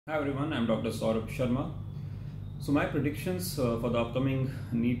Hi everyone, I'm Dr. Sourabh Sharma. So my predictions for the upcoming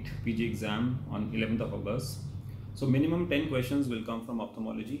NEET PG exam on 11th of August. So minimum 10 questions will come from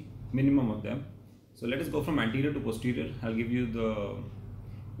ophthalmology, minimum of them. So let us go from anterior to posterior. I'll give you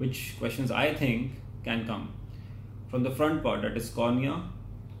which questions I think can come. From the front part, that is cornea,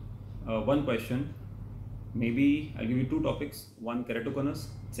 one question. Maybe I'll give you two topics. One, keratoconus.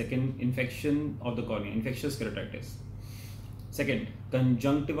 Second, infection of the cornea, infectious keratitis. Second,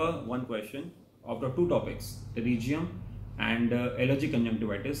 conjunctiva, one question. Out of two topics, pterygium and allergic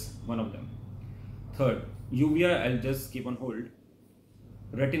conjunctivitis, one of them. Third, uvea, I'll just keep on hold.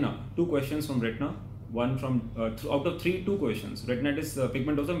 Retina, two questions from retina. One from, out of three, two questions. Retinitis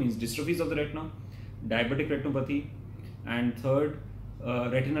pigmentosa means dystrophies of the retina, diabetic retinopathy, and third,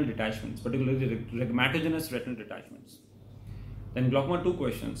 retinal detachments, particularly rheumatogenic retinal detachments. Then glaucoma, two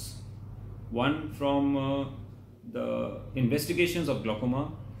questions. One from the investigations of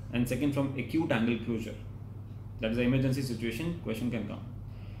glaucoma, and second from acute angle closure. That is an emergency situation, question can come.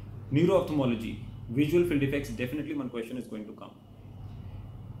 Neuro-ophthalmology, visual field defects, definitely one question is going to come.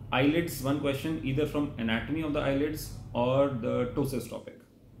 Eyelids, one question either from anatomy of the eyelids or the ptosis topic.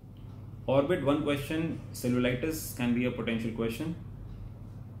 Orbit, one question, cellulitis can be a potential question.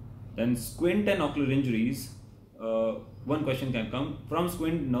 Then squint and ocular injuries, one question can come. From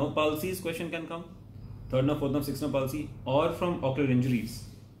squint, nerve palsies question can come. Third nerve, fourth nerve, sixth nerve palsy, or from ocular injuries,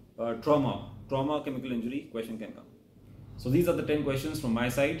 trauma, chemical injury, question can come. So these are the 10 questions from my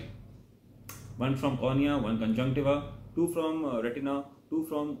side. One from cornea, one conjunctiva, two from retina, two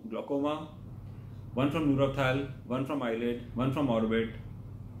from glaucoma, one from neurophthal, one from eyelid, one from orbit,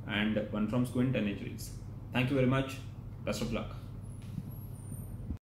 and one from squint and injuries. Thank you very much. Best of luck.